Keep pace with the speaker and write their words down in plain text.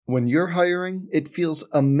When you're hiring, it feels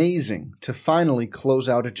amazing to finally close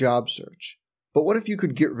out a job search. But what if you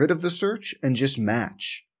could get rid of the search and just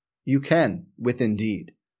match? You can with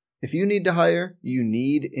Indeed. If you need to hire, you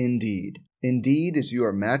need Indeed. Indeed is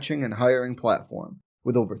your matching and hiring platform.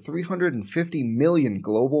 With over 350 million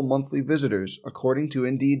global monthly visitors, according to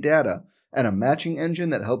Indeed data, and a matching engine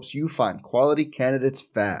that helps you find quality candidates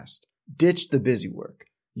fast. Ditch the busy work.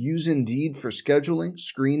 Use Indeed for scheduling,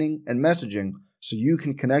 screening, and messaging so you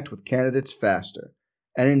can connect with candidates faster.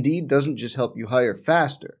 And Indeed doesn't just help you hire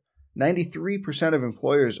faster. 93% of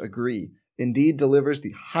employers agree Indeed delivers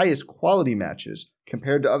the highest quality matches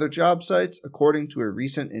compared to other job sites, according to a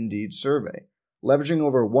recent Indeed survey. Leveraging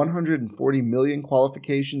over 140 million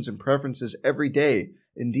qualifications and preferences every day,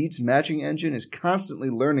 Indeed's matching engine is constantly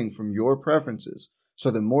learning from your preferences, so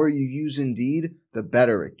the more you use Indeed, the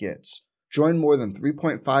better it gets. Join more than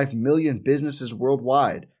 3.5 million businesses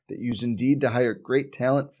worldwide that use Indeed to hire great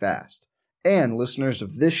talent fast. And listeners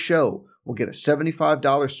of this show will get a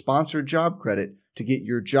 $75 sponsored job credit to get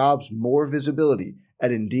your jobs more visibility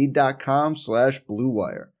at Indeed.com/Blue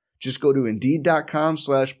Wire. Just go to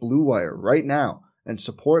Indeed.com/Blue Wire right now and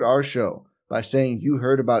support our show by saying you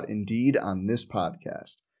heard about Indeed on this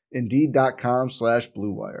podcast.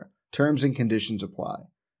 Indeed.com/Blue Wire. Terms and conditions apply.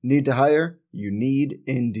 Need to hire? You need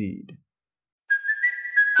Indeed.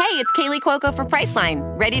 Hey, it's Kaylee Cuoco for Priceline.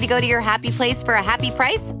 Ready to go to your happy place for a happy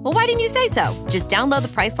price? Well, why didn't you say so? Just download the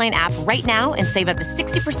Priceline app right now and save up to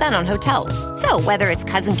 60% on hotels. So whether it's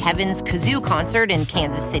Cousin Kevin's Kazoo Concert in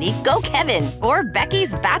Kansas City, go Kevin, or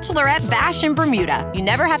Becky's Bachelorette Bash in Bermuda, you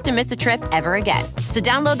never have to miss a trip ever again. So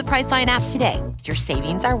download the Priceline app today. Your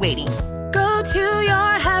savings are waiting. Go to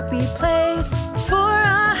your happy place for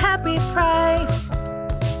a happy price.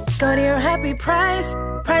 Go to your happy price,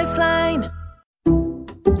 Priceline.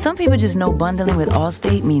 Some people just know bundling with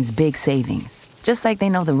Allstate means big savings. Just like they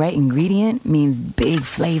know the right ingredient means big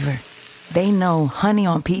flavor. They know honey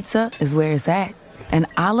on pizza is where it's at. And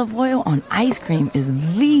olive oil on ice cream is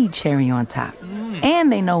the cherry on top.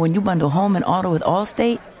 And they know when you bundle home and auto with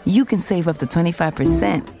Allstate, you can save up to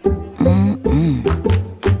 25%.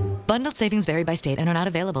 Bundled savings vary by state and are not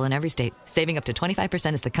available in every state. Saving up to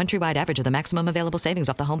 25% is the countrywide average of the maximum available savings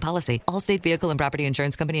off the home policy. Allstate Vehicle and Property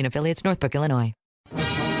Insurance Company and affiliates, Northbrook, Illinois.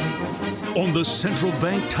 On the Central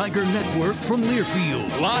Bank Tiger Network from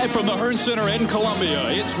Learfield. Live from the Hearn Center in Columbia,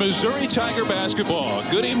 it's Missouri Tiger basketball.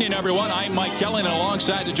 Good evening, everyone. I'm Mike Kelly, and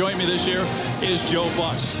alongside to join me this year is Joe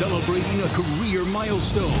Buck. Celebrating a career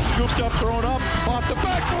milestone. Scooped up, thrown up, off the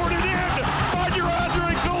backboard and in by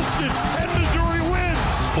DeAndre Golston, and Missouri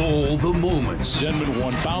wins. All the moments. Denman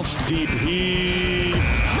one, bounced deep, he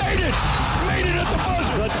made it at the buzzer.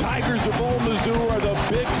 The Tigers of Old Mizzou are the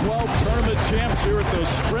Big 12 tournament champs here at the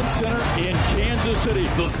Sprint Center in Kansas City.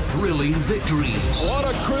 The thrilling victories. What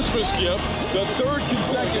a Christmas gift. The third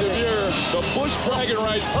consecutive year, the Bush Bragging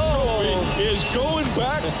Rights Trophy is going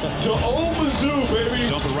back to Old Mizzou, baby.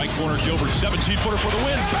 Dump the right corner, Gilbert, 17-footer for the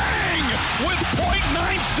win. Bang! With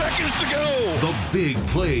 0.9 seconds to go. The big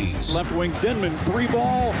plays. Left wing Denman, three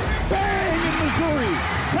ball. Bang! And Missouri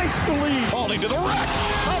takes the lead. Falling to the rack.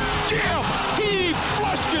 Up Jim. He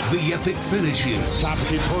flushed it. The epic finishes.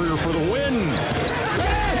 Topic Courier for the win.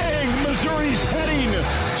 Bang! Missouri's heading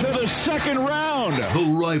to the second round. The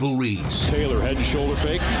rivalries. Taylor head and shoulder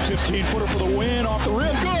fake. 15-footer for the win. Off the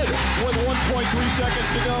rim. Good. With 1.3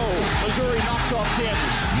 seconds to go. Missouri knocks off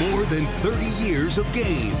Kansas. More than 30 years of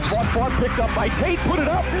games. Far picked up by Tate. Put it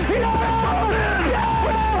up. He got it! Yeah!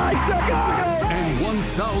 With 5 seconds to go. And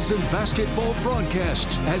 1,000 basketball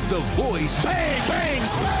broadcasts as the voice. Bang! Bang!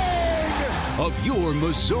 Bang! Of your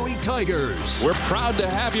Missouri Tigers. We're proud to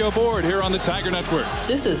have you aboard here on the Tiger Network.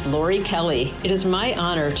 This is Lori Kelly. It is my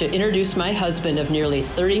honor to introduce my husband of nearly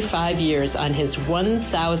 35 years on his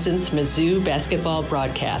 1,000th Mizzou basketball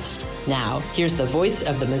broadcast. Now, here's the voice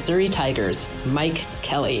of the Missouri Tigers, Mike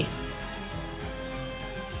Kelly.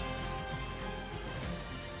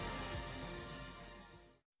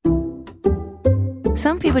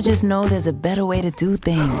 Some people just know there's a better way to do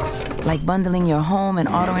things, like bundling your home and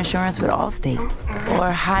auto insurance with Allstate, or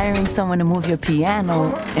hiring someone to move your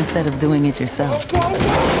piano instead of doing it yourself.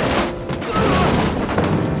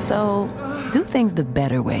 So, do things the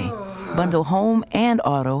better way. Bundle home and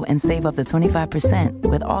auto and save up to 25%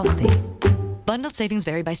 with Allstate. Bundled savings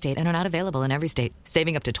vary by state and are not available in every state.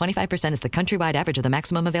 Saving up to 25% is the countrywide average of the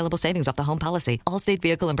maximum available savings off the home policy. Allstate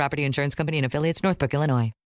Vehicle and Property Insurance Company and affiliates, Northbrook, Illinois.